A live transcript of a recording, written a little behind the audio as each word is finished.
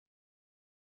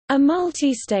A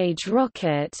multistage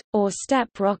rocket, or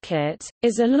step rocket,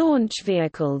 is a launch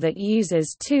vehicle that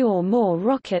uses two or more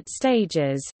rocket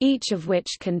stages, each of which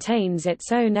contains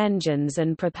its own engines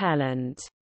and propellant.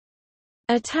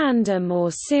 A tandem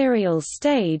or serial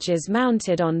stage is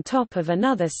mounted on top of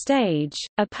another stage,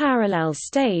 a parallel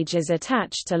stage is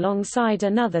attached alongside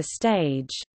another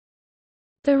stage.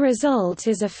 The result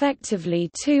is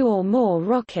effectively two or more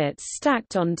rockets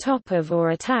stacked on top of or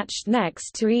attached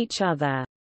next to each other.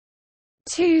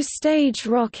 Two-stage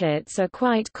rockets are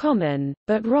quite common,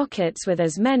 but rockets with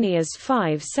as many as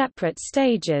 5 separate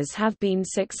stages have been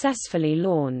successfully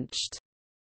launched.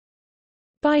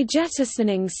 By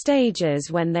jettisoning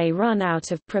stages when they run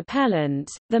out of propellant,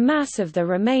 the mass of the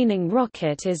remaining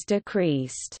rocket is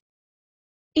decreased.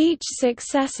 Each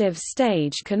successive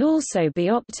stage can also be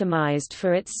optimized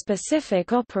for its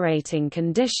specific operating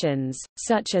conditions,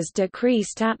 such as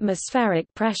decreased atmospheric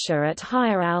pressure at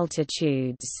higher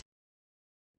altitudes.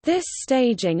 This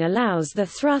staging allows the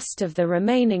thrust of the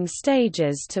remaining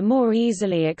stages to more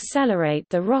easily accelerate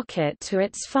the rocket to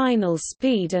its final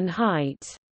speed and height.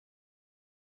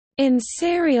 In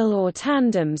serial or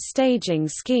tandem staging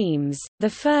schemes, the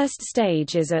first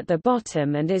stage is at the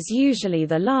bottom and is usually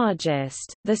the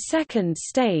largest, the second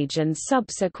stage and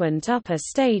subsequent upper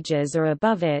stages are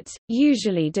above it,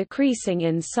 usually decreasing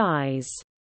in size.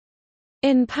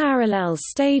 In parallel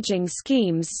staging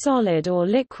schemes, solid or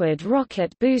liquid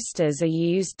rocket boosters are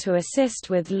used to assist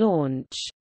with launch.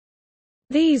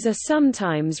 These are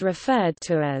sometimes referred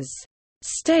to as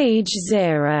stage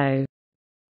zero.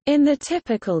 In the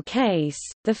typical case,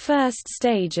 the first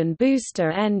stage and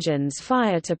booster engines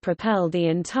fire to propel the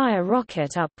entire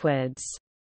rocket upwards.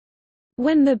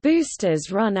 When the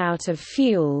boosters run out of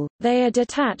fuel, they are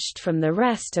detached from the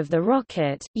rest of the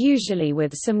rocket, usually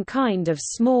with some kind of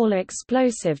small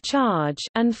explosive charge,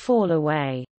 and fall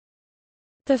away.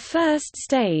 The first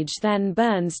stage then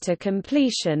burns to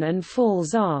completion and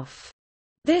falls off.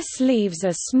 This leaves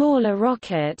a smaller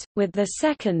rocket, with the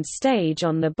second stage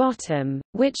on the bottom,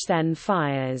 which then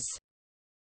fires.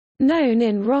 Known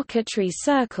in rocketry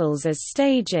circles as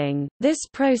staging, this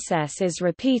process is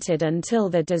repeated until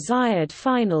the desired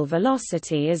final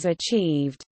velocity is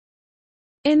achieved.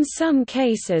 In some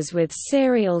cases with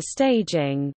serial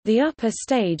staging, the upper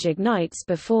stage ignites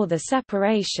before the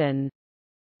separation.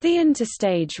 The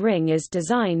interstage ring is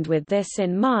designed with this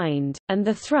in mind, and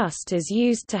the thrust is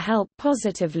used to help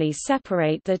positively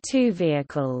separate the two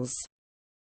vehicles.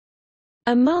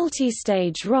 A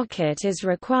multistage rocket is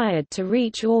required to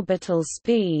reach orbital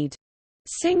speed.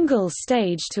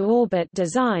 Single-stage to orbit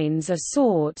designs are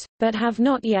sought, but have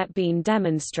not yet been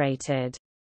demonstrated.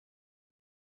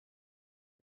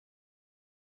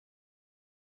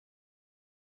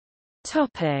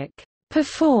 Topic: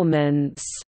 Performance.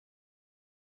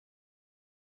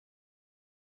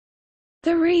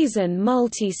 The reason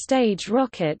multi-stage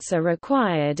rockets are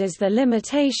required is the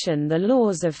limitation the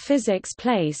laws of physics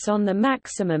place on the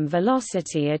maximum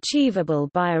velocity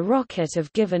achievable by a rocket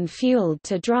of given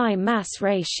fueled-to-dry mass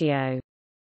ratio.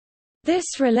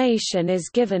 This relation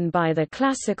is given by the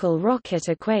classical rocket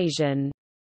equation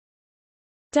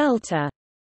delta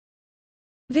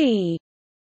V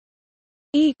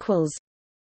equals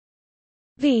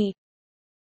V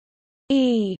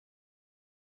E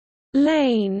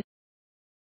lane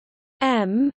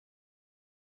M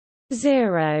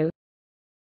 0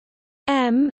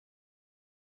 M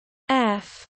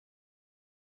F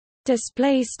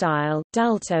display style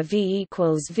delta V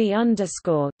equals V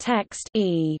underscore text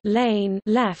E lane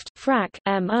left frac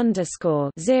M underscore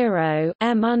 0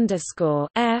 M underscore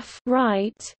F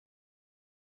right,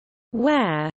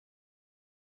 where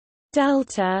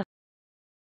delta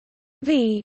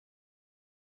V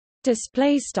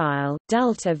display style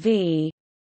delta V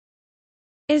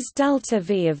is delta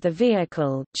V of the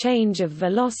vehicle change of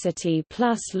velocity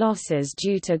plus losses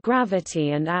due to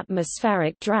gravity and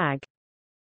atmospheric drag.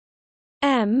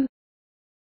 M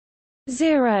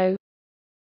 0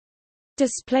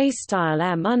 display style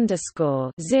M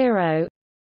underscore 0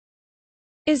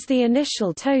 is the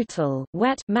initial total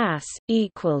wet mass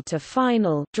equal to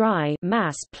final dry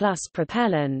mass plus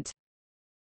propellant.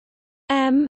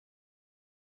 M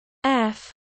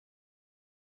F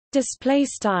display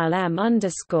style M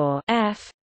underscore F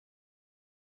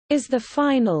is the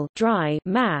final dry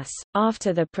mass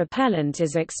after the propellant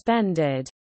is expended.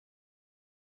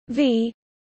 V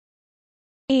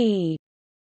E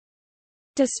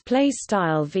display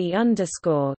style V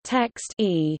underscore text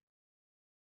E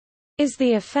is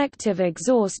the effective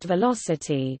exhaust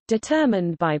velocity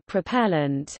determined by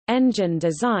propellant, engine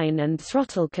design and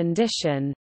throttle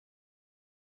condition.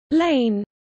 Lane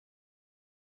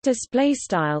display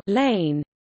style lane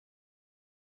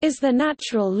is the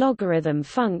natural logarithm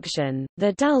function,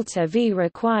 the delta v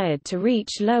required to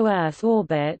reach low Earth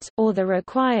orbit, or the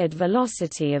required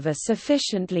velocity of a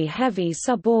sufficiently heavy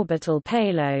suborbital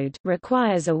payload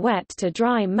requires a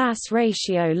wet-to-dry mass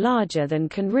ratio larger than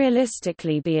can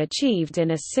realistically be achieved in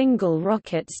a single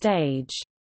rocket stage.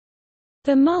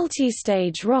 The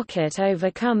multistage rocket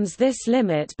overcomes this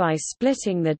limit by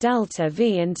splitting the delta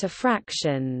v into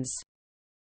fractions.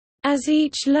 As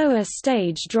each lower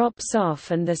stage drops off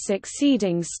and the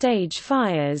succeeding stage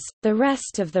fires, the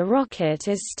rest of the rocket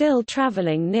is still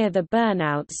traveling near the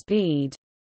burnout speed.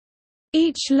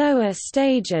 Each lower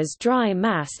stage's dry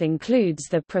mass includes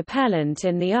the propellant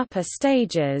in the upper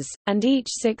stages, and each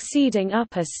succeeding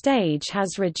upper stage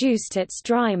has reduced its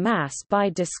dry mass by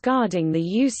discarding the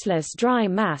useless dry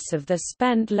mass of the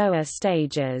spent lower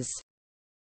stages.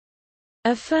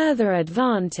 A further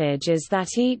advantage is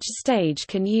that each stage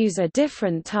can use a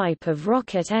different type of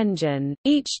rocket engine,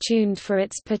 each tuned for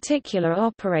its particular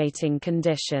operating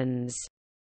conditions.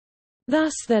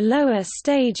 Thus the lower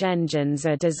stage engines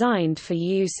are designed for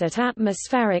use at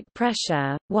atmospheric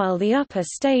pressure, while the upper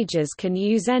stages can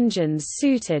use engines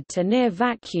suited to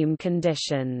near-vacuum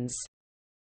conditions.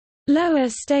 Lower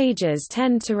stages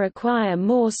tend to require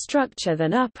more structure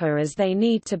than upper as they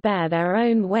need to bear their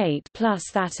own weight plus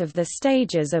that of the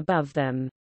stages above them.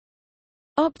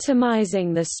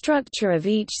 Optimizing the structure of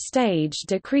each stage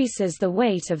decreases the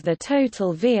weight of the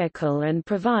total vehicle and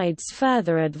provides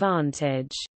further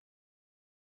advantage.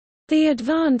 The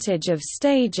advantage of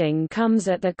staging comes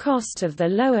at the cost of the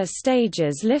lower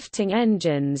stages lifting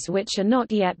engines which are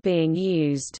not yet being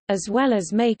used, as well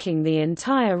as making the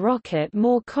entire rocket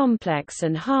more complex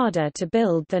and harder to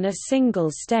build than a single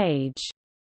stage.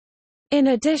 In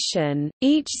addition,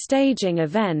 each staging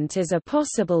event is a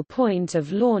possible point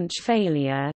of launch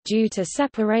failure, due to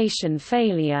separation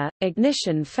failure,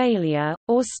 ignition failure,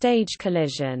 or stage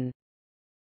collision.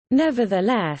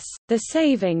 Nevertheless, the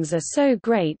savings are so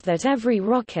great that every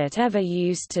rocket ever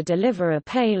used to deliver a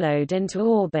payload into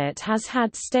orbit has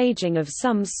had staging of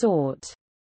some sort.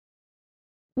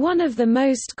 One of the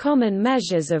most common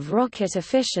measures of rocket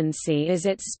efficiency is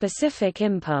its specific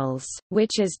impulse,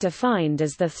 which is defined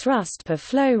as the thrust per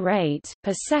flow rate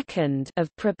per second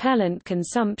of propellant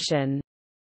consumption.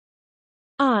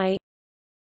 I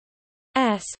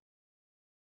s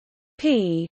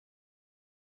p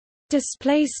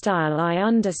display style I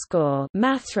underscore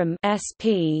mathrm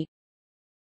sp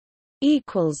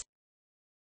equals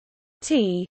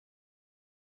T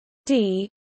D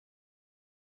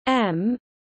M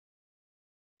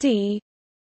D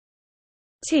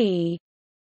T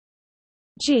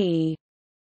G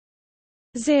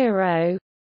 0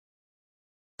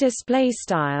 display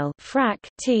style frac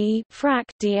T frac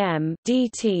DM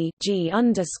DT G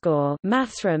underscore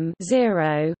mathrm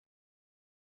 0.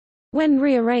 When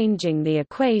rearranging the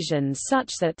equation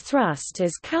such that thrust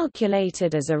is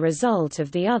calculated as a result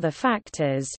of the other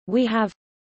factors, we have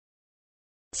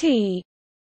T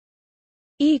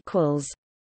equals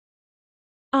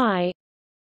I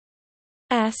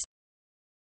S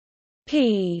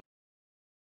P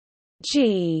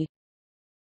G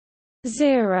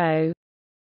 0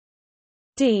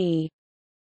 D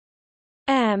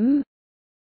M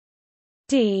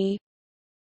D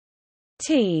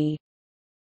T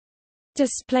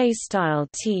display style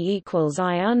T equals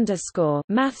I underscore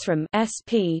mathrm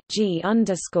SP G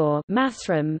underscore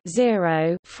mathrm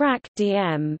 0 frac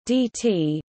DM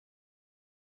DT.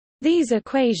 These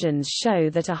equations show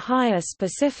that a higher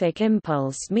specific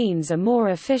impulse means a more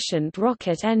efficient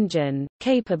rocket engine,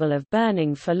 capable of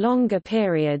burning for longer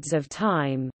periods of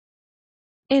time.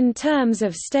 In terms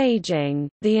of staging,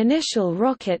 the initial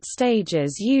rocket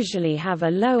stages usually have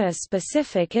a lower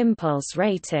specific impulse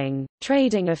rating,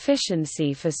 trading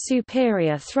efficiency for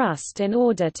superior thrust in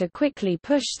order to quickly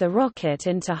push the rocket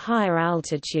into higher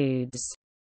altitudes.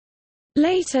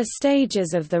 Later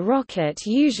stages of the rocket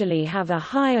usually have a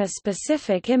higher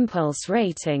specific impulse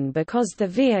rating because the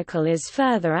vehicle is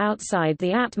further outside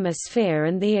the atmosphere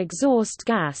and the exhaust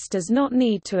gas does not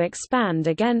need to expand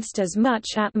against as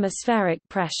much atmospheric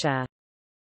pressure.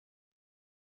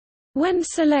 When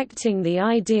selecting the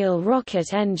ideal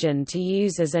rocket engine to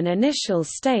use as an initial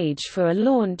stage for a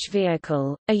launch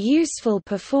vehicle, a useful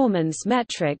performance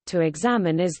metric to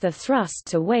examine is the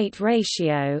thrust-to-weight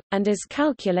ratio, and is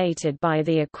calculated by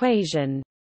the equation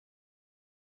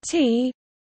T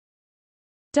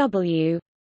W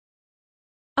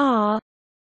R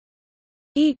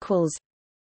equals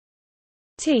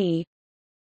T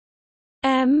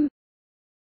M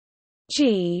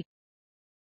G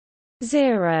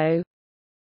 0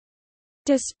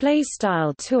 Display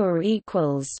style tour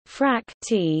equals frac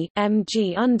t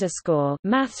mg underscore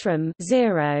mathrm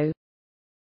 0.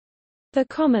 The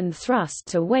common thrust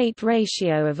to weight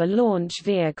ratio of a launch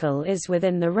vehicle is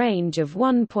within the range of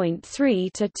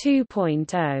 1.3 to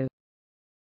 2.0.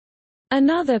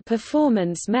 Another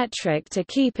performance metric to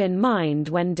keep in mind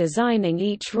when designing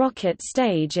each rocket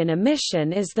stage in a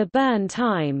mission is the burn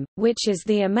time, which is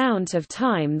the amount of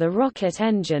time the rocket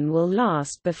engine will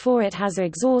last before it has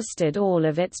exhausted all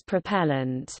of its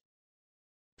propellant.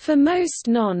 For most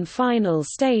non-final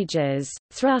stages,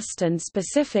 thrust and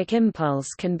specific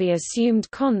impulse can be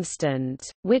assumed constant,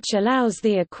 which allows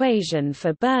the equation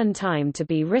for burn time to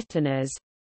be written as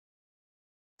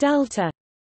delta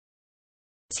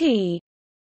T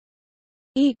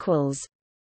equals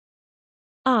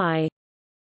I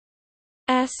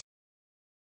S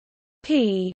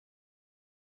P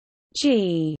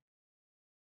G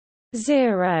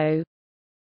 0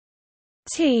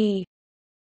 T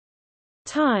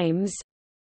times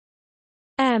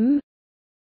M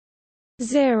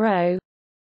 0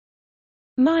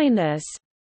 minus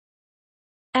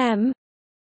M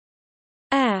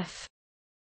F.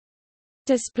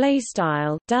 Display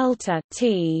style delta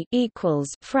T equals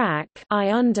frac I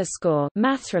underscore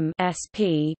mathrm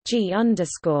SP G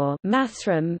underscore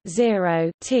mathrm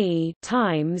 0 T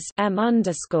times M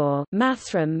underscore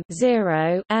mathrm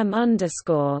 0 M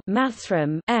underscore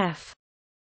mathrm F,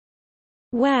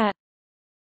 where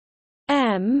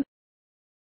M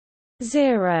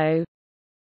 0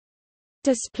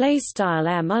 display style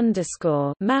M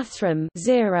underscore mathrm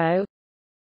 0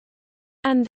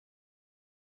 and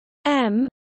M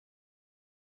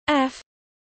F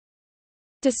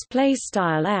display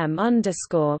style M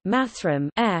underscore mathrm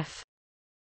F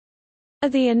are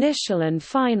the initial and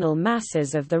final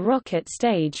masses of the rocket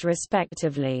stage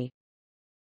respectively.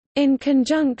 In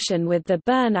conjunction with the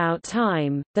burnout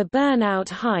time, the burnout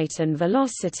height and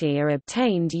velocity are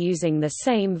obtained using the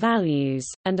same values,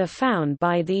 and are found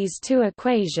by these two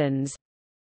equations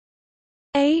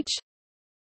H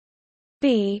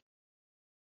B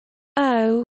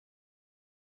O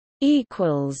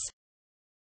equals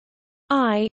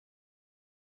I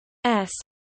S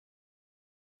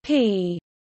P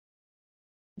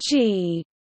G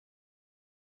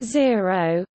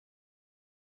 0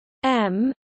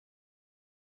 M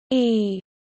E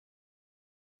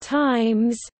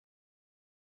times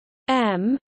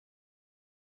M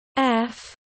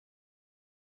F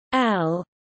L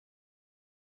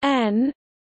N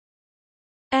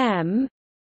M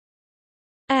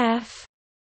F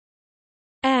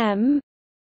M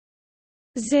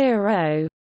 0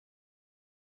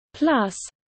 plus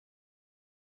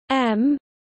M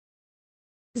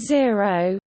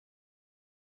 0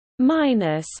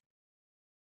 minus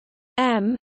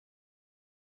M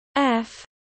F.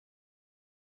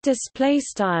 Display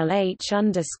style H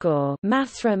underscore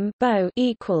mathrm bo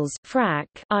equals frac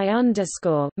I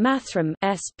underscore mathrm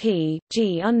SP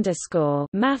G underscore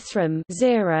mathrm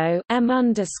 0 M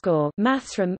underscore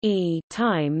mathrm E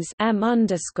times M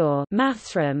underscore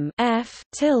mathrm F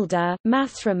tilde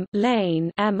mathrm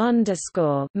lane M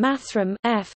underscore mathrm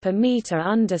F per meter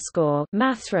underscore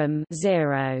mathrm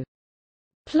 0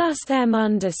 plus M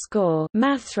underscore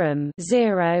mathrm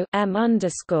 0 M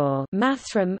underscore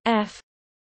mathrm F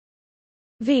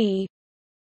V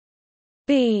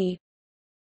B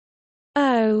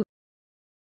O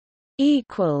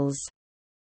equals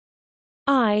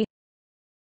I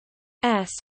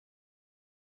S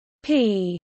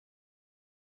P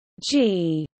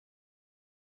G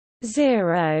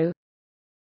 0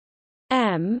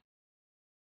 M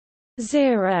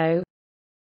 0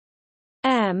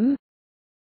 M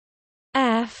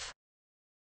F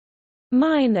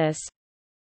minus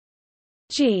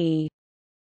G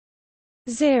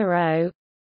 0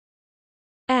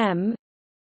 M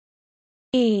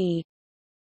E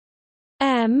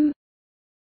M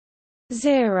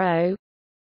 0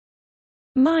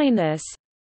 minus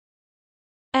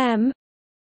M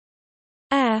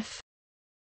F.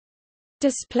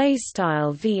 Display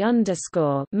style V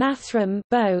underscore mathrm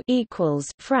bo equals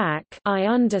frac I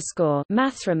underscore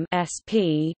mathrm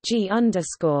SP G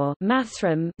underscore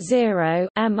mathrm 0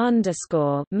 M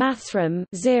underscore mathrm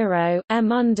 0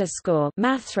 M underscore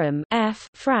mathrm F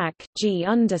frac G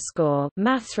underscore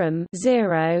mathrm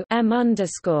 0 M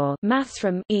underscore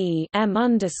mathrm E M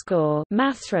underscore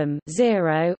mathrm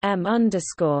 0 M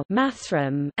underscore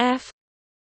mathrm F.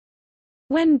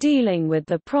 When dealing with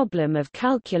the problem of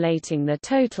calculating the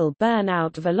total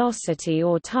burnout velocity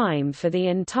or time for the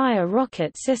entire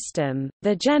rocket system,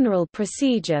 the general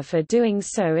procedure for doing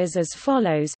so is as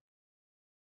follows.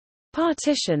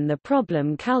 Partition the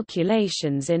problem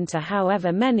calculations into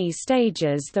however many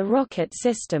stages the rocket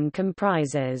system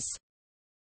comprises.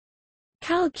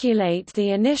 Calculate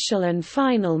the initial and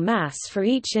final mass for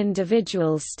each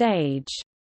individual stage.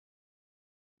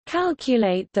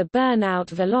 Calculate the burnout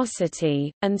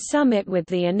velocity, and sum it with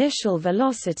the initial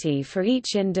velocity for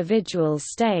each individual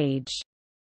stage.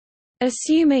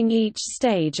 Assuming each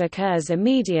stage occurs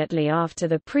immediately after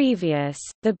the previous,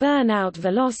 the burnout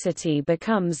velocity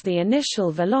becomes the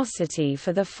initial velocity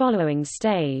for the following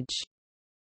stage.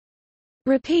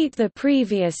 Repeat the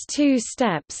previous two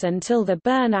steps until the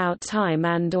burnout time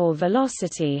and/or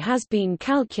velocity has been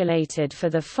calculated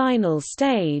for the final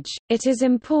stage. It is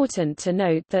important to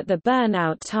note that the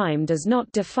burnout time does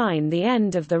not define the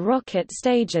end of the rocket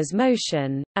stage's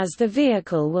motion, as the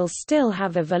vehicle will still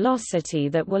have a velocity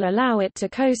that will allow it to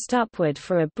coast upward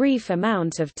for a brief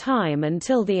amount of time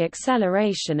until the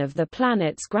acceleration of the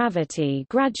planet's gravity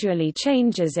gradually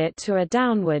changes it to a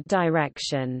downward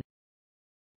direction.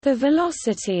 The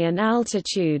velocity and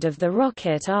altitude of the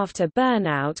rocket after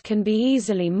burnout can be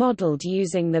easily modeled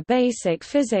using the basic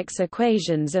physics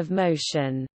equations of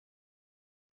motion.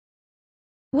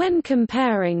 When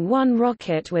comparing one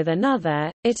rocket with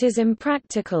another, it is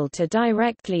impractical to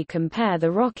directly compare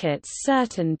the rocket's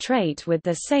certain trait with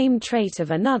the same trait of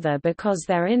another because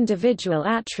their individual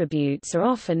attributes are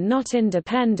often not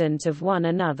independent of one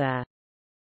another.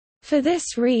 For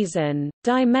this reason,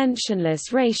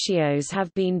 dimensionless ratios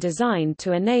have been designed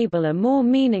to enable a more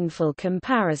meaningful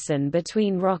comparison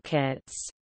between rockets.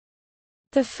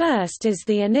 The first is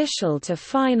the initial to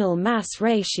final mass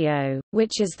ratio,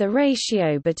 which is the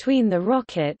ratio between the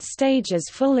rocket stage's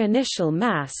full initial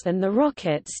mass and the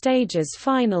rocket stage's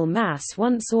final mass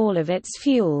once all of its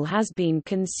fuel has been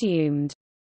consumed.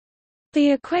 The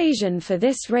equation for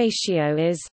this ratio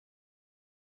is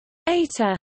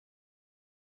eta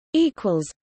equals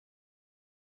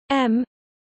m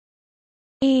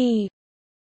e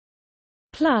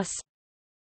plus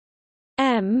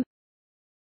m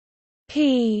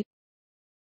p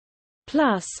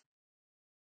plus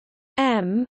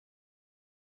m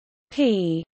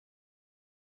p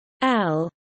l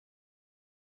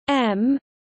m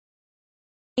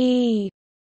e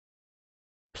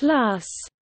plus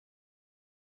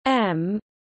m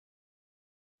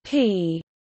p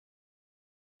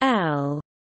l.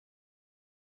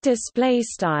 Display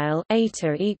style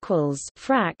eta equals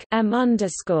frac m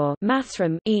underscore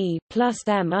mathrm e plus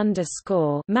m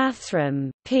underscore mathrm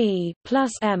p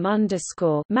plus m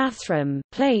underscore mathrm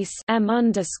place m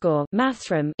underscore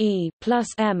mathrm e plus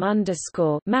m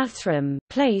underscore mathrm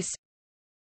place,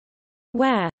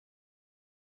 where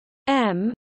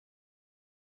m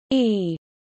e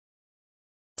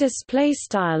display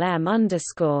style m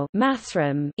underscore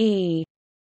mathrm e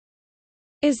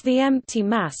is the empty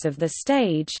mass of the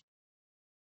stage,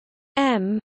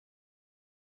 m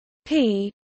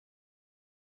p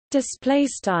display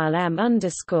style m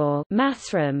underscore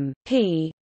mathrm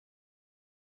p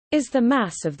is the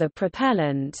mass of the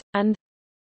propellant, and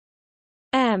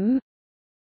m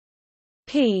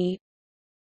p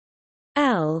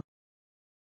l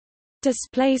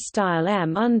display style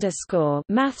m underscore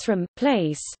mathrm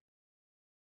place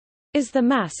is the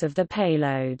mass of the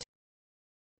payload.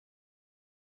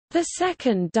 The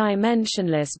second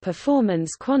dimensionless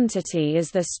performance quantity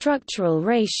is the structural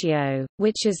ratio,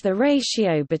 which is the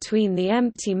ratio between the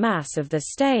empty mass of the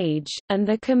stage, and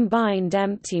the combined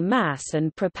empty mass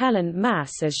and propellant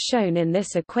mass as shown in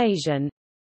this equation.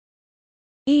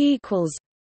 E equals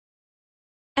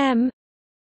m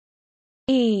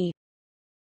e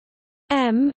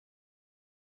m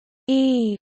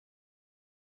e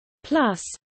plus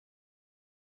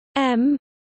m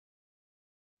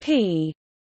p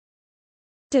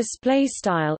display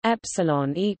style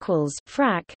epsilon equals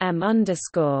frac m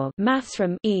underscore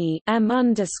mathrm e m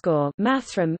underscore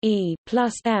mathrm e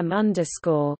plus m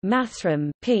underscore mathrm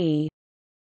p.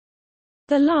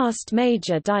 The last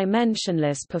major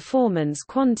dimensionless performance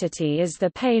quantity is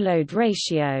the payload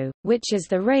ratio, which is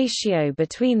the ratio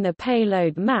between the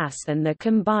payload mass and the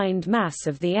combined mass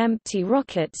of the empty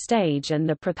rocket stage and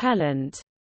the propellant.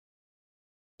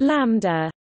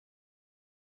 Lambda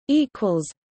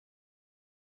equals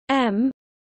m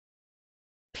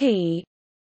p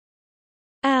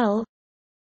l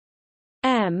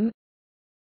m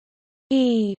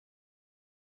e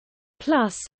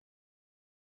plus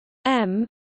m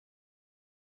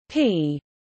p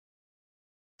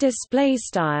display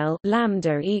style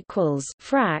lambda equals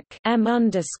frac m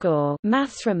underscore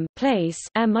mathrm place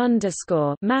m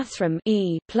underscore mathrm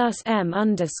e plus m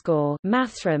underscore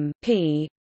mathrm p.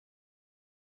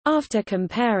 After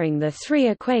comparing the three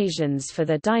equations for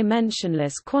the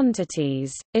dimensionless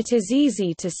quantities, it is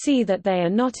easy to see that they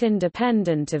are not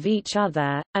independent of each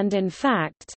other, and in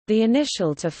fact, the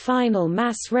initial to final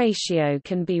mass ratio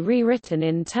can be rewritten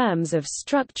in terms of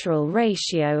structural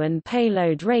ratio and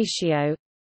payload ratio.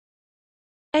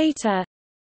 Eta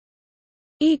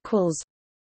equals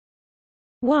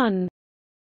 1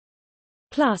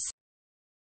 plus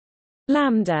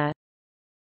lambda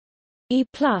E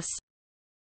plus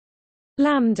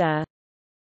lambda.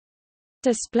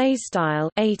 Display style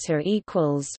eta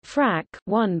equals frac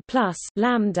 1 plus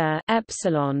lambda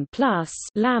epsilon plus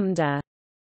lambda.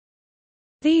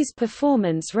 These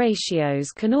performance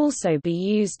ratios can also be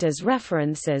used as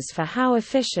references for how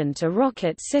efficient a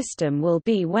rocket system will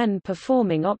be when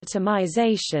performing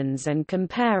optimizations and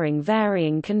comparing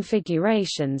varying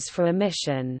configurations for a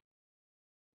mission.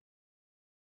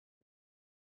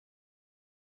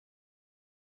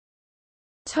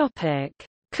 Topic: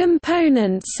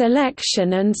 Component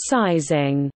selection and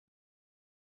sizing.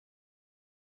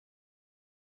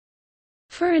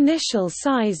 For initial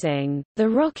sizing, the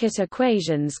rocket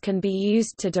equations can be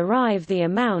used to derive the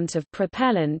amount of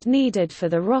propellant needed for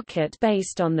the rocket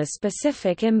based on the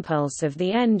specific impulse of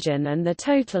the engine and the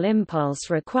total impulse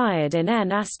required in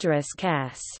n*s.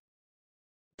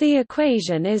 The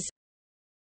equation is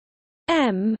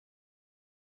m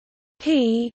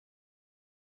p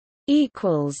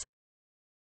equals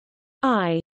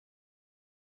I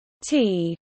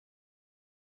T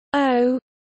O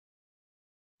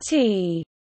T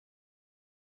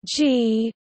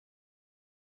G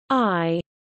I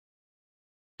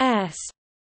S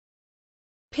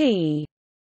P.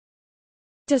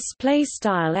 Display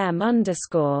style m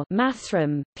underscore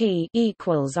mathrm p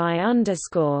equals I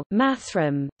underscore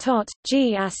mathrm tot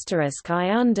g asterisk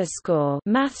I underscore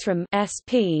mathrm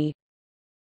sp,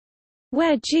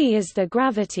 where g is the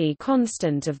gravity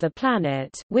constant of the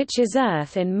planet, which is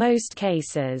Earth in most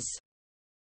cases.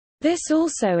 This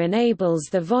also enables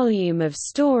the volume of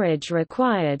storage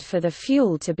required for the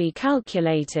fuel to be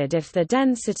calculated if the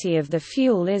density of the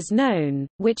fuel is known,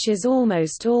 which is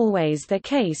almost always the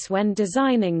case when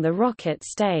designing the rocket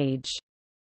stage.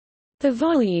 The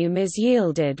volume is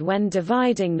yielded when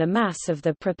dividing the mass of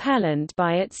the propellant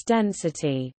by its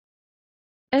density.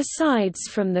 Aside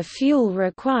from the fuel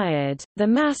required, the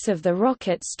mass of the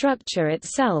rocket structure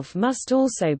itself must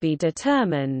also be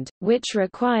determined, which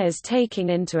requires taking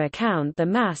into account the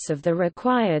mass of the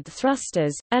required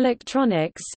thrusters,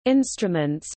 electronics,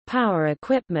 instruments, power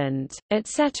equipment,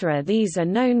 etc. These are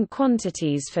known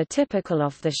quantities for typical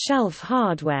off-the-shelf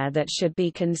hardware that should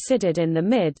be considered in the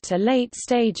mid to late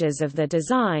stages of the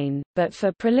design, but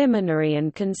for preliminary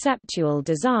and conceptual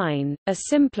design, a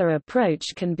simpler approach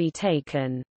can be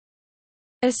taken.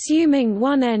 Assuming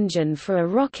one engine for a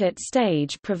rocket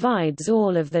stage provides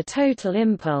all of the total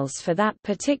impulse for that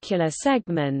particular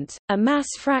segment, a mass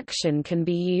fraction can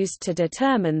be used to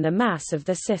determine the mass of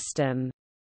the system.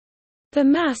 The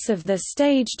mass of the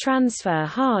stage transfer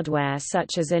hardware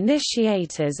such as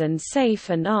initiators and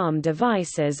safe and arm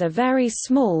devices are very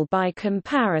small by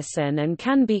comparison and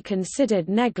can be considered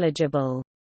negligible.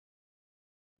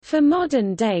 For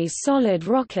modern-day solid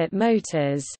rocket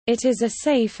motors, it is a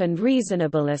safe and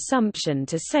reasonable assumption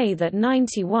to say that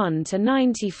 91 to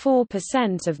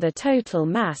 94% of the total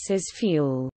mass is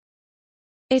fuel.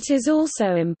 It is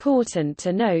also important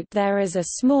to note there is a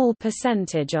small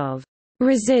percentage of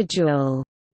residual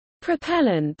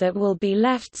propellant that will be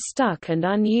left stuck and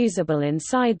unusable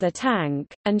inside the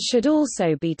tank, and should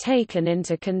also be taken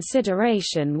into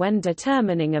consideration when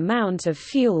determining amount of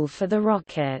fuel for the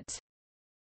rocket.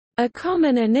 A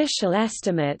common initial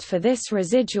estimate for this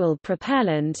residual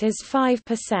propellant is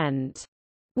 5%.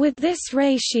 With this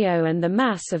ratio and the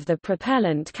mass of the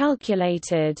propellant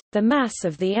calculated, the mass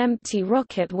of the empty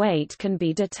rocket weight can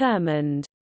be determined.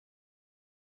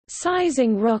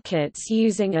 Sizing rockets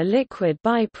using a liquid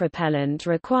bipropellant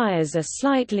requires a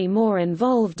slightly more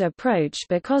involved approach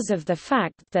because of the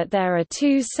fact that there are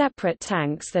two separate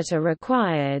tanks that are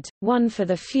required, one for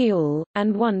the fuel,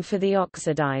 and one for the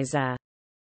oxidizer.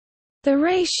 The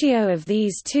ratio of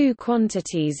these two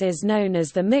quantities is known as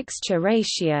the mixture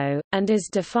ratio, and is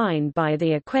defined by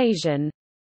the equation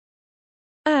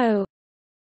O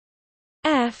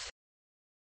F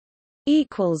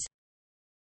equals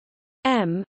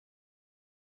M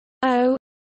O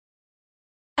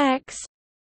X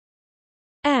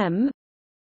M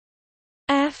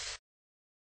F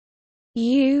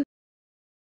U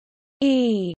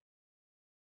E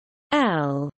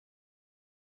L.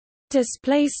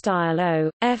 Display style O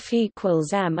F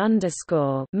equals M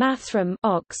underscore mathrm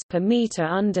ox per meter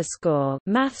underscore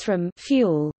mathrm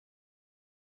fuel.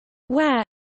 where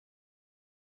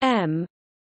m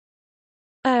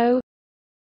o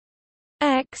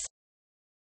x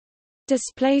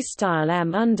display style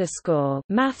m underscore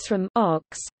mathrm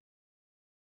ox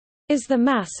is the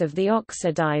mass of the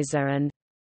oxidizer, and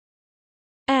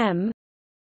m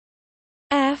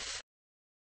f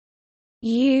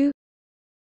u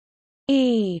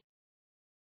e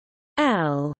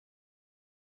l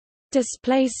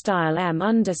display style m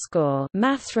underscore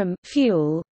mathrm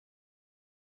fuel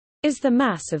is the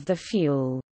mass of the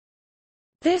fuel.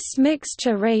 This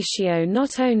mixture ratio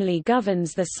not only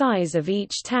governs the size of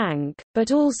each tank,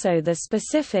 but also the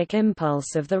specific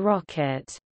impulse of the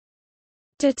rocket.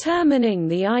 Determining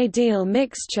the ideal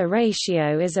mixture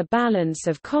ratio is a balance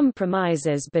of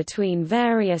compromises between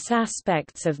various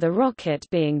aspects of the rocket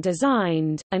being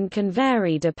designed, and can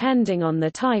vary depending on the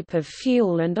type of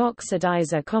fuel and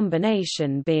oxidizer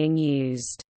combination being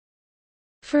used.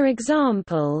 For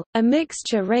example, a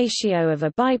mixture ratio of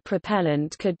a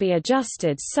bipropellant could be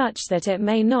adjusted such that it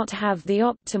may not have the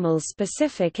optimal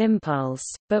specific impulse,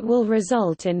 but will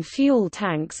result in fuel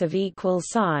tanks of equal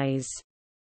size.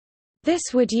 This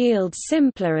would yield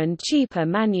simpler and cheaper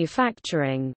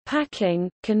manufacturing,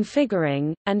 packing,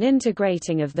 configuring, and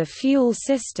integrating of the fuel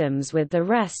systems with the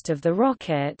rest of the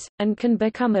rocket, and can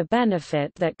become a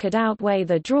benefit that could outweigh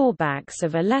the drawbacks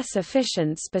of a less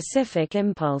efficient specific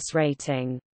impulse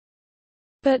rating.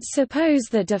 But suppose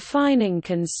the defining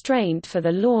constraint for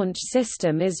the launch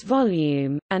system is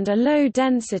volume, and a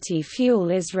low-density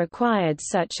fuel is required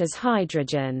such as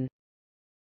hydrogen.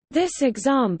 This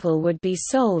example would be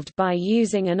solved by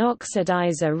using an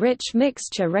oxidizer-rich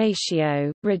mixture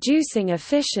ratio, reducing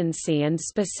efficiency and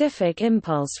specific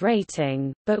impulse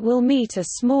rating, but will meet a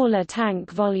smaller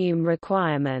tank volume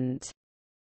requirement.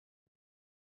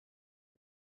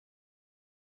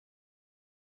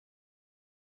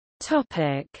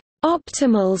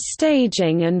 Optimal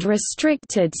staging and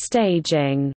restricted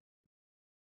staging.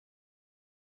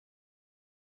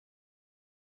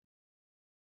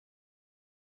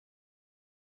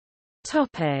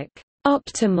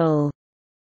 Optimal.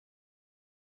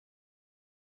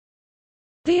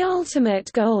 The ultimate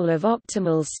goal of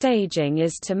optimal staging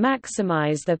is to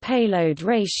maximize the payload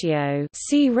ratio,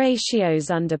 see ratios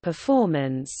under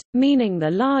performance, meaning the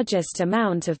largest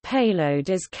amount of payload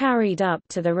is carried up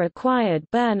to the required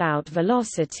burnout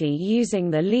velocity using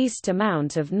the least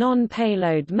amount of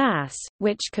non-payload mass,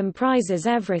 which comprises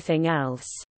everything else.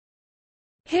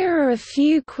 Here are a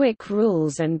few quick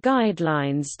rules and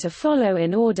guidelines to follow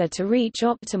in order to reach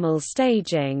optimal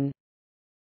staging.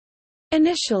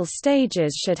 Initial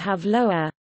stages should have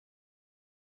lower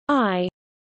I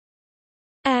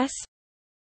S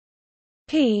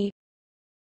P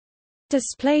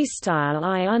display style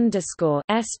I underscore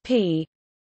SP,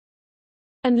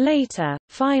 and later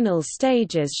final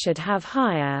stages should have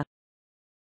higher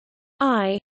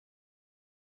I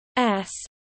S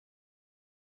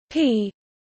P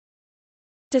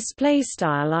display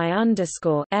style I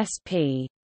underscore SP.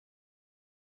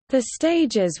 The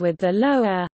stages with the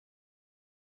lower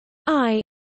I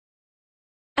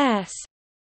S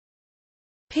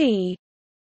P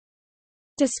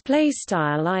display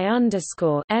style I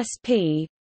underscore SP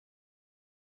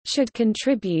should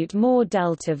contribute more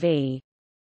delta V.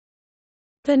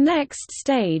 The next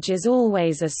stage is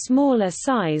always a smaller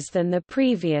size than the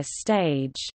previous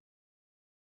stage.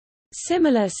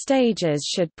 Similar stages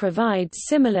should provide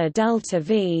similar delta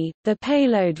V. The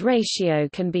payload ratio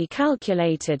can be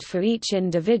calculated for each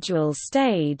individual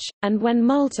stage, and when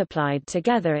multiplied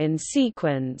together in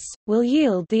sequence, will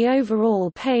yield the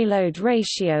overall payload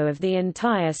ratio of the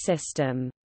entire system.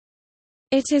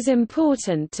 It is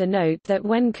important to note that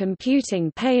when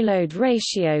computing payload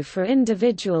ratio for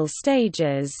individual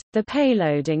stages, the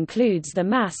payload includes the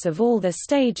mass of all the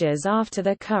stages after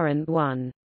the current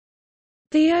one.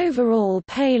 The overall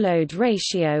payload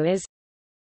ratio is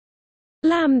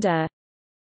lambda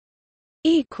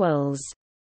equals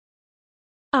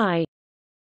I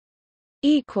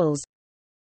equals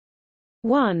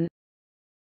 1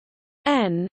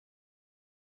 n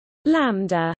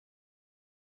lambda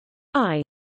I.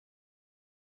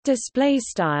 Display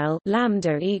style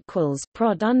lambda equals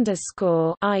prod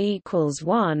underscore I equals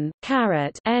 1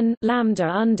 caret n lambda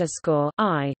underscore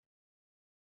I,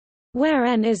 where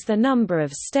n is the number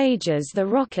of stages the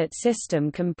rocket system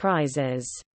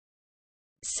comprises.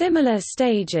 Similar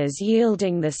stages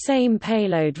yielding the same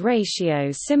payload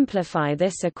ratio simplify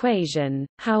this equation,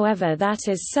 however that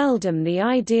is seldom the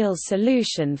ideal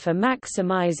solution for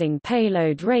maximizing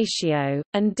payload ratio,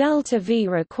 and delta V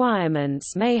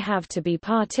requirements may have to be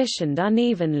partitioned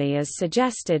unevenly as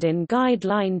suggested in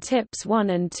Guideline Tips 1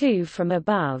 and 2 from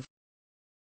above.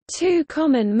 Two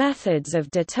common methods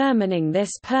of determining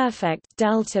this perfect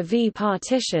delta-V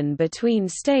partition between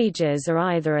stages are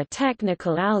either a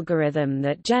technical algorithm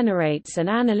that generates an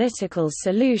analytical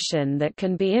solution that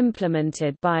can be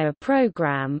implemented by a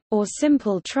program, or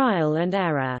simple trial and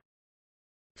error.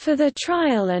 For the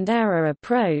trial and error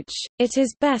approach, it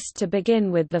is best to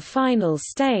begin with the final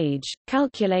stage,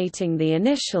 calculating the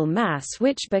initial mass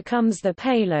which becomes the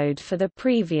payload for the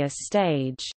previous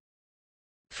stage.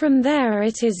 From there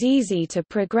it is easy to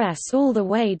progress all the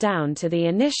way down to the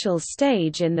initial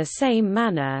stage in the same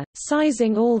manner,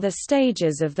 sizing all the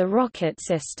stages of the rocket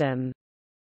system.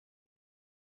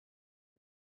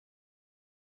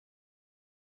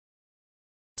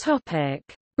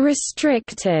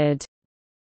 Restricted.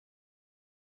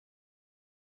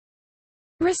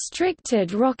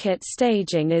 Restricted rocket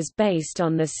staging is based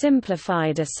on the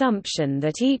simplified assumption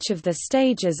that each of the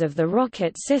stages of the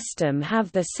rocket system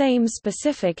have the same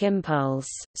specific impulse,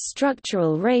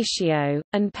 structural ratio,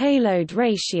 and payload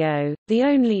ratio, the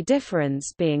only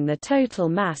difference being the total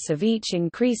mass of each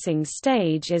increasing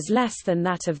stage is less than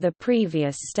that of the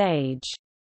previous stage.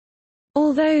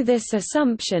 Although this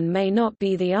assumption may not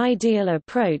be the ideal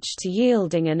approach to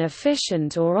yielding an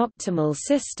efficient or optimal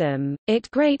system,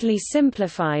 it greatly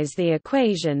simplifies the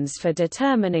equations for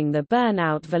determining the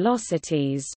burnout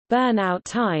velocities, burnout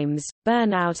times,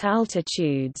 burnout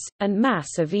altitudes, and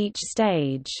mass of each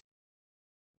stage.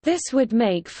 This would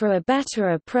make for a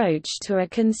better approach to a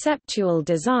conceptual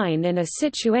design in a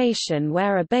situation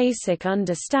where a basic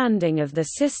understanding of the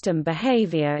system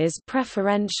behavior is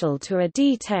preferential to a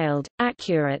detailed,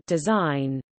 accurate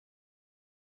design.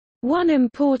 One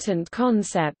important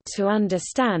concept to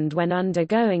understand when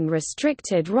undergoing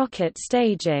restricted rocket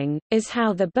staging, is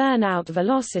how the burnout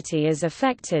velocity is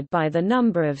affected by the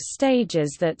number of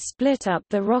stages that split up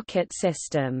the rocket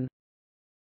system.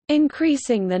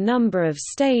 Increasing the number of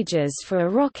stages for a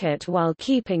rocket while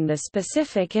keeping the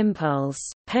specific impulse,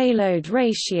 payload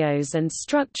ratios and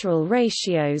structural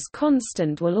ratios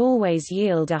constant will always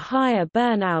yield a higher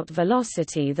burnout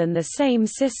velocity than the same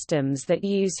systems that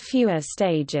use fewer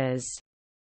stages.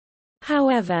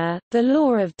 However, the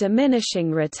law of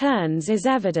diminishing returns is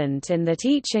evident in that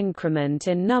each increment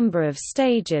in number of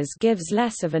stages gives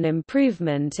less of an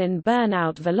improvement in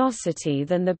burnout velocity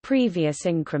than the previous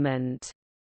increment.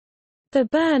 The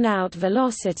burnout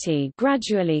velocity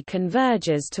gradually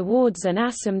converges towards an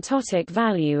asymptotic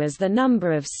value as the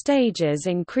number of stages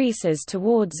increases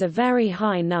towards a very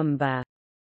high number.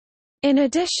 In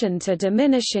addition to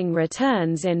diminishing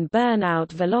returns in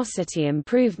burnout velocity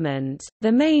improvement,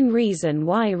 the main reason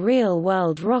why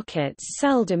real-world rockets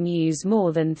seldom use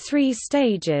more than 3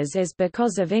 stages is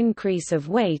because of increase of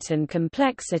weight and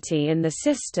complexity in the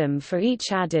system for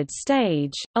each added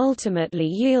stage, ultimately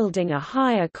yielding a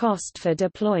higher cost for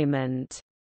deployment.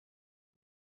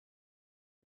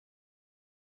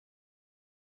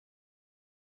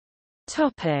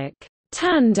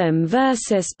 Tandem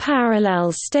versus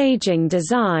parallel staging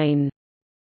design.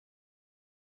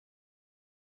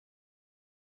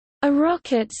 A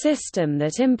rocket system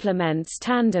that implements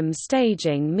tandem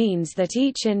staging means that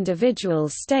each individual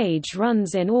stage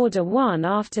runs in order one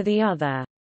after the other.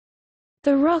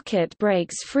 The rocket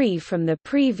breaks free from the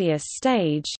previous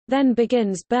stage, then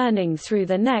begins burning through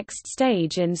the next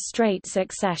stage in straight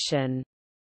succession.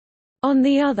 On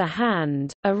the other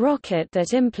hand, a rocket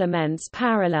that implements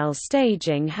parallel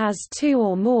staging has 2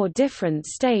 or more different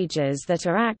stages that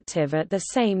are active at the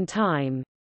same time.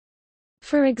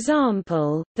 For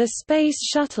example, the Space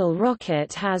Shuttle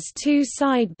rocket has 2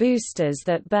 side boosters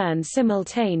that burn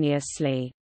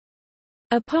simultaneously.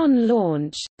 Upon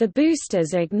launch, the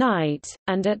boosters ignite,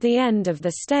 and at the end of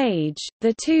the stage,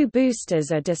 the 2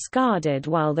 boosters are discarded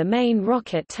while the main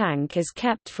rocket tank is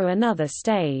kept for another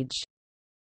stage.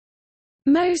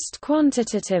 Most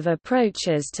quantitative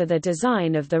approaches to the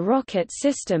design of the rocket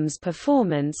system's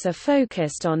performance are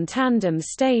focused on tandem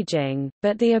staging,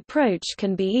 but the approach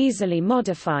can be easily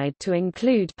modified to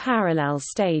include parallel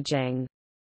staging.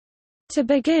 To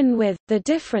begin with, the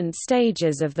different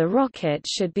stages of the rocket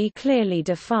should be clearly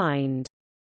defined.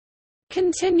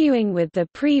 Continuing with the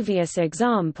previous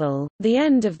example, the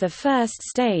end of the first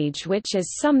stage, which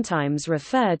is sometimes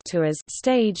referred to as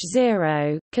stage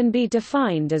 0, can be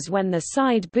defined as when the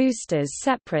side boosters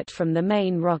separate from the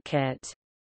main rocket.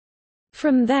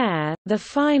 From there, the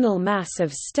final mass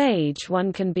of stage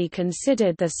 1 can be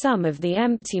considered the sum of the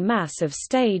empty mass of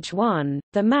stage 1,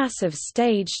 the mass of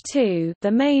stage 2,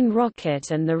 the main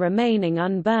rocket and the remaining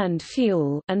unburned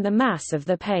fuel, and the mass of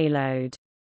the payload.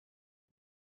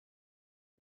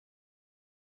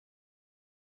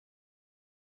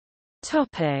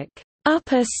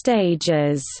 Upper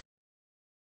stages.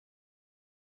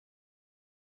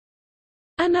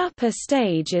 An upper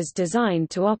stage is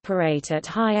designed to operate at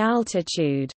high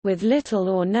altitude, with little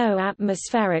or no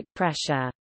atmospheric pressure.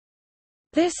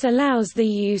 This allows the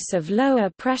use of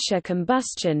lower pressure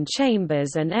combustion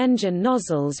chambers and engine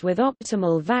nozzles with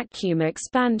optimal vacuum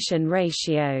expansion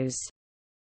ratios.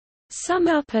 Some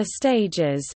upper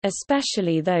stages,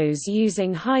 especially those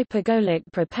using hypergolic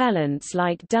propellants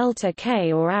like Delta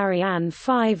K or Ariane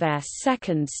 5's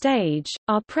second stage,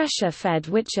 are pressure-fed,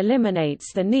 which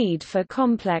eliminates the need for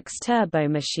complex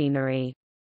turbomachinery.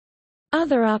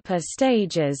 Other upper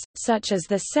stages, such as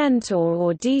the Centaur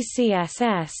or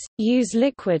DCSS, use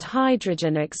liquid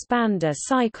hydrogen expander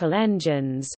cycle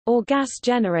engines, or gas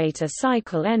generator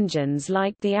cycle engines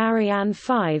like the Ariane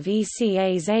 5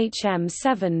 ECA's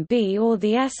HM7B or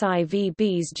the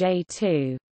SIVB's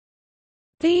J2.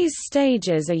 These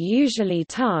stages are usually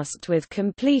tasked with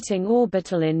completing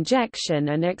orbital injection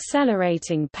and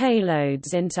accelerating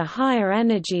payloads into higher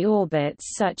energy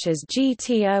orbits such as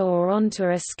GTO or onto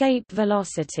escape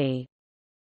velocity.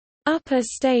 Upper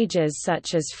stages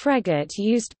such as Frigate,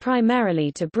 used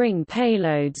primarily to bring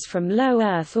payloads from low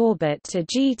Earth orbit to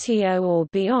GTO or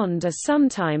beyond, are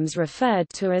sometimes referred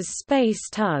to as space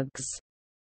tugs.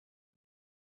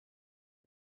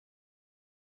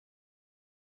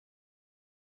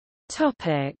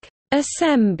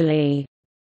 Assembly.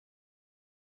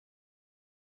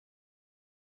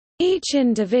 Each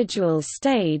individual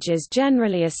stage is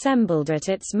generally assembled at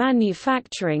its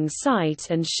manufacturing site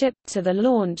and shipped to the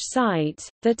launch site.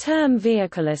 The term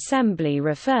vehicle assembly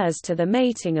refers to the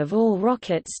mating of all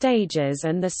rocket stages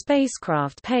and the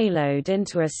spacecraft payload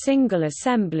into a single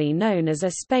assembly known as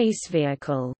a space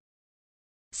vehicle.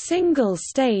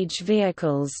 Single-stage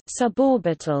vehicles,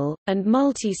 suborbital, and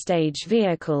multistage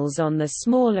vehicles on the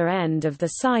smaller end of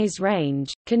the size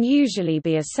range, can usually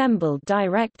be assembled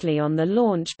directly on the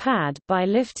launch pad by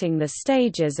lifting the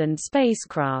stages and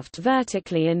spacecraft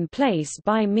vertically in place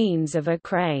by means of a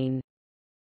crane.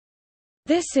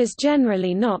 This is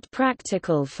generally not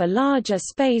practical for larger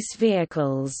space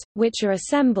vehicles, which are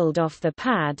assembled off the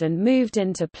pad and moved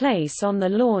into place on the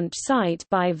launch site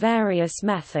by various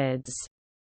methods.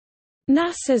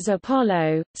 NASA's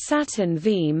Apollo, Saturn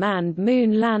V manned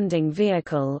moon landing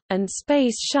vehicle, and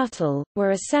Space Shuttle,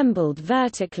 were assembled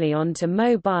vertically onto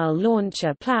mobile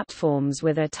launcher platforms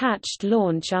with attached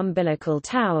launch umbilical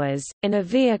towers, in a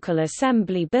vehicle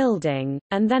assembly building,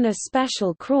 and then a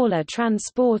special crawler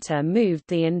transporter moved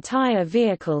the entire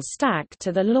vehicle stack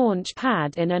to the launch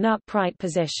pad in an upright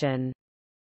position.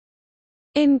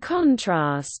 In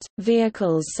contrast,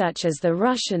 vehicles such as the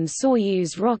Russian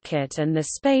Soyuz rocket and the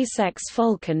SpaceX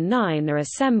Falcon 9 are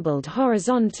assembled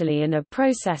horizontally in a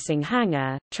processing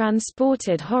hangar,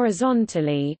 transported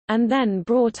horizontally, and then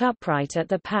brought upright at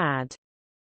the pad.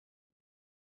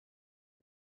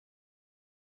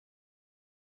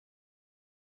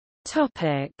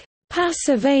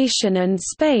 Passivation and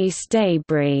space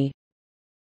debris.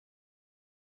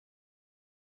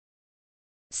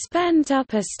 Spent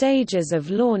upper stages of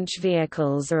launch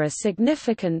vehicles are a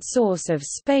significant source of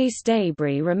space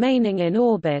debris remaining in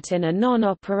orbit in a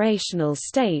non-operational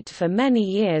state for many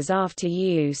years after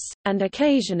use, and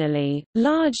occasionally,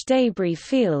 large debris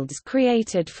fields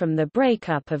created from the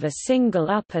breakup of a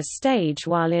single upper stage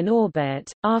while in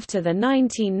orbit. After the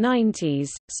 1990s,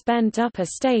 spent upper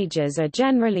stages are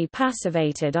generally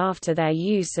passivated after their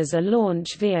use as a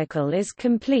launch vehicle is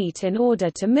complete in order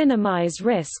to minimize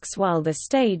risks while the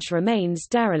stage remains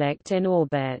derelict in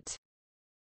orbit.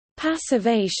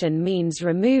 Passivation means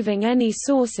removing any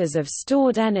sources of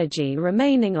stored energy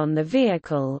remaining on the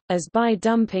vehicle, as by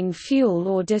dumping fuel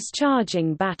or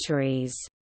discharging batteries.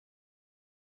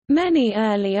 Many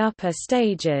early upper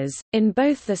stages, in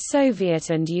both the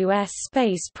Soviet and U.S.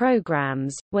 space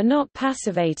programs, were not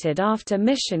passivated after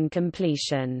mission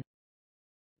completion.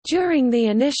 During the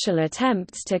initial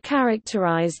attempts to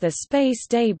characterize the space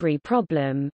debris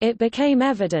problem, it became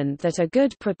evident that a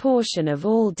good proportion of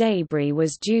all debris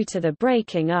was due to the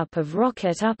breaking up of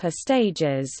rocket upper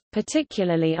stages,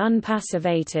 particularly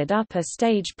unpassivated upper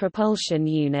stage propulsion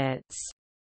units.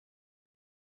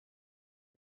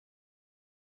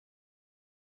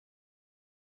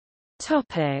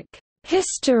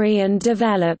 History and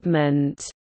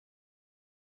development.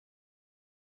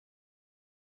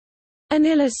 An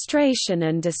illustration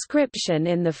and description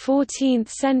in the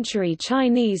 14th-century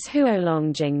Chinese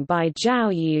Huolongjing by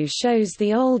Zhao Yu shows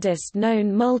the oldest known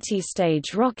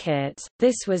multistage rocket.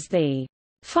 This was the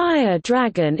fire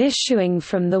dragon issuing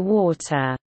from the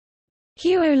water.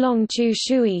 Huolongchu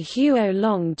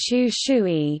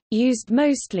Shui, used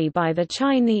mostly by the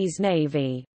Chinese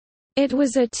Navy. It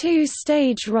was a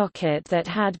two-stage rocket that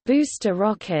had booster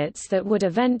rockets that would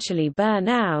eventually burn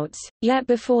out, yet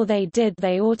before they did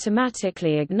they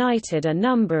automatically ignited a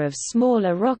number of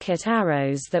smaller rocket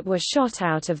arrows that were shot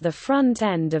out of the front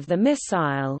end of the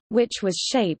missile, which was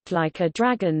shaped like a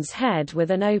dragon's head with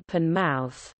an open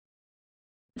mouth.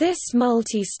 This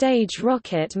multi-stage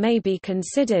rocket may be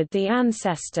considered the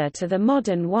ancestor to the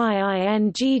modern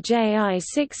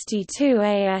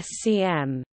YINGJI-62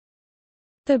 ASCM.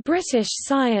 The British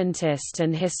scientist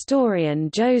and historian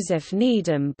Joseph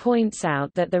Needham points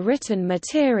out that the written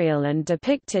material and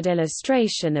depicted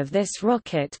illustration of this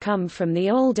rocket come from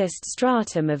the oldest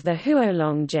stratum of the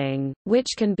Huolongjing, which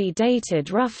can be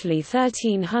dated roughly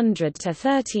 1300 to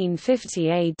 1350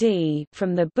 AD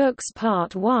from the book's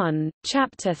Part 1,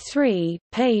 Chapter 3,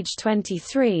 page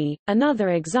 23. Another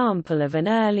example of an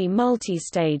early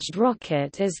multi-staged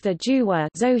rocket is the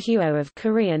Zohuo of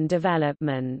Korean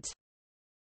development.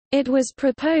 It was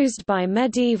proposed by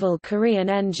medieval Korean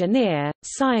engineer,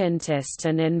 scientist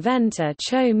and inventor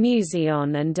Cho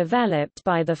Museon and developed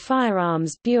by the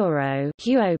Firearms Bureau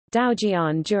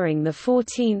Daojian during the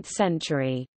 14th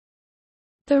century.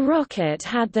 The rocket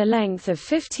had the length of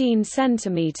 15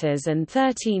 cm and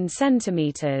 13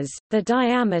 cm, the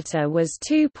diameter was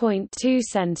 2.2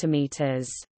 cm.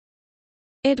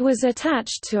 It was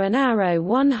attached to an arrow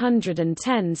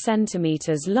 110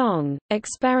 cm long.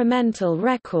 Experimental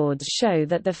records show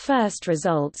that the first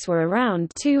results were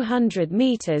around 200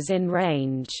 meters in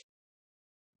range.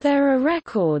 There are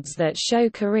records that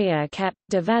show Korea kept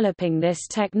developing this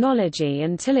technology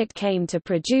until it came to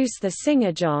produce the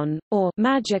Singajeon, or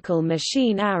magical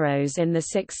machine arrows in the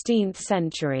 16th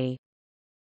century.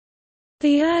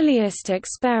 The earliest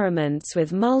experiments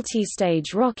with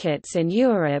multi-stage rockets in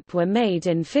Europe were made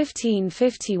in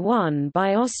 1551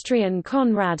 by Austrian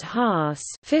Konrad Haas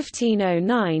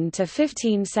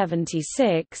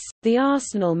 (1509–1576), the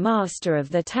arsenal master of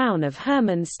the town of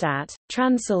Hermannstadt,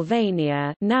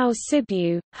 Transylvania, now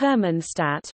Sibiu,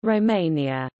 Hermannstadt,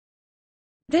 Romania.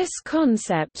 This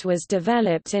concept was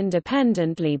developed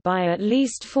independently by at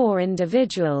least 4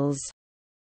 individuals.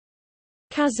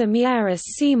 Kazimierz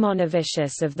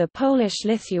Szymonowicz of the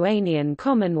Polish-Lithuanian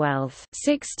Commonwealth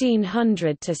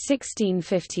 1600 to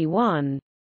 1651.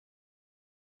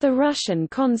 The Russian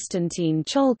Konstantin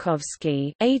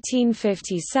Tsiolkovsky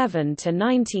 1857 to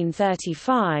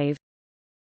 1935.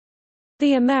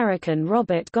 The American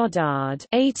Robert Goddard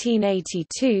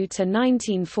 1882 to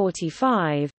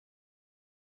 1945.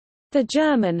 The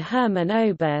German Hermann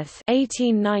Oberth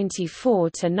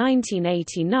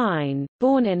 (1894–1989),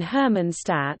 born in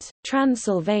Hermannstadt,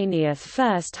 Transylvania.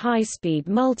 First high-speed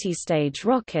multistage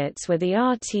rockets were the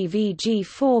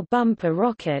RTVG-4 bumper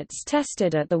rockets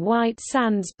tested at the White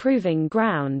Sands Proving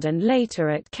Ground and later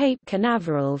at Cape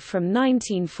Canaveral from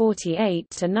 1948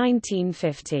 to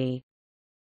 1950.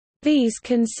 These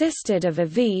consisted of a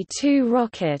V-2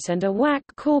 rocket and a WAC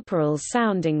Corporal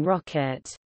sounding rocket.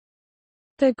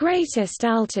 The greatest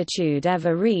altitude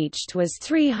ever reached was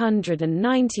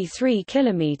 393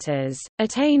 km,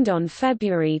 attained on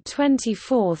February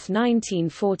 24,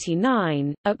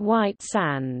 1949, at White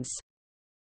Sands.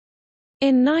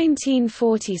 In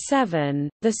 1947,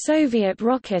 the Soviet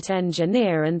rocket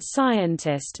engineer and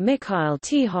scientist Mikhail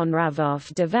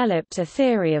Tikhonravov developed a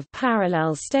theory of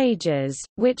parallel stages,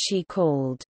 which he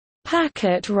called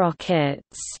packet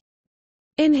rockets.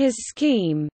 In his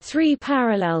scheme, 3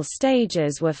 parallel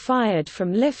stages were fired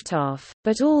from liftoff,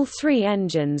 but all 3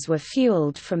 engines were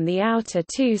fueled from the outer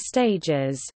 2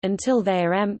 stages, until they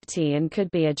are empty and could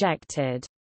be ejected.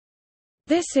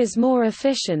 This is more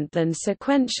efficient than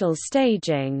sequential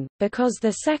staging, because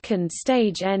the second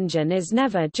stage engine is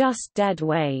never just dead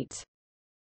weight.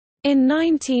 In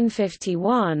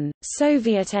 1951,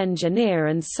 Soviet engineer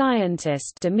and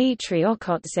scientist Dmitry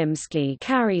Okotzymsky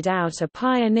carried out a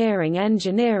pioneering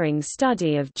engineering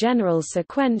study of general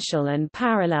sequential and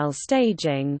parallel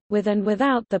staging, with and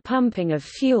without the pumping of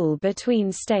fuel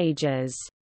between stages.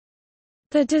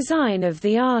 The design of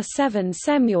the R-7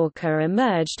 Semyorka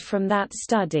emerged from that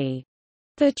study.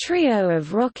 The trio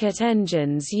of rocket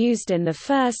engines used in the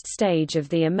first stage of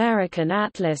the American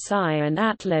Atlas I and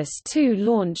Atlas II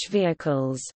launch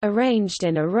vehicles, arranged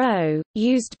in a row,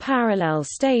 used parallel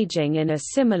staging in a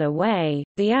similar way.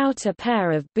 The outer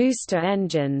pair of booster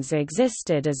engines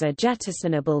existed as a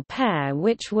jettisonable pair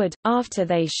which would, after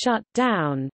they shut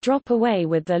down, drop away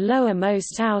with the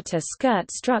lowermost outer skirt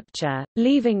structure,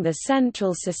 leaving the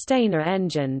central sustainer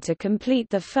engine to complete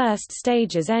the first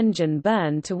stage's engine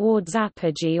burn towards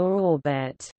apogee or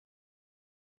orbit.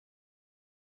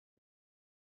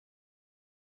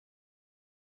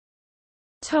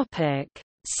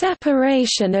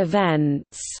 Separation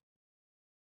events.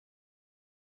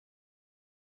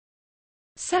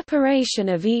 Separation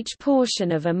of each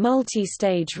portion of a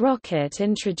multi-stage rocket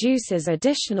introduces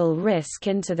additional risk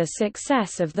into the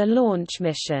success of the launch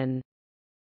mission.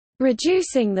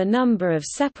 Reducing the number of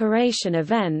separation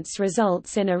events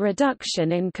results in a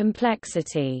reduction in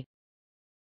complexity.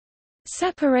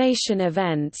 Separation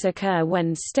events occur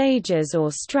when stages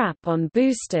or strap-on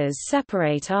boosters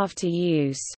separate after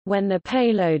use, when the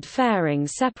payload fairing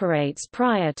separates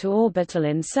prior to orbital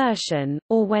insertion,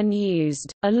 or when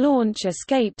used, a launch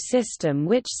escape system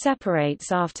which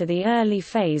separates after the early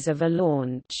phase of a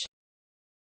launch.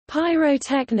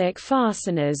 Pyrotechnic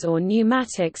fasteners or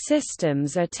pneumatic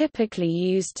systems are typically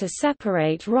used to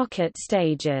separate rocket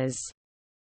stages.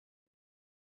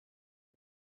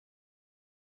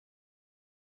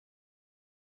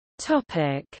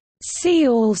 See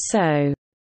also: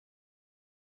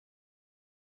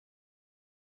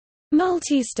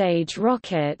 multi-stage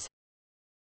rocket,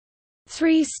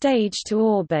 3-stage to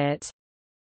orbit,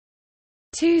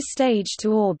 2-stage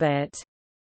to orbit,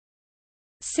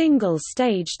 single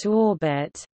stage to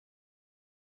orbit,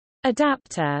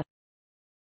 adapter,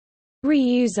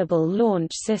 reusable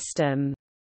launch system,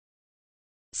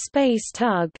 space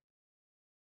tug,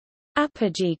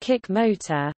 apogee kick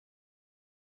motor,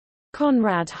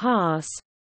 Conrad-Haas,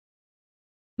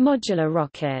 modular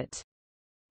rocket.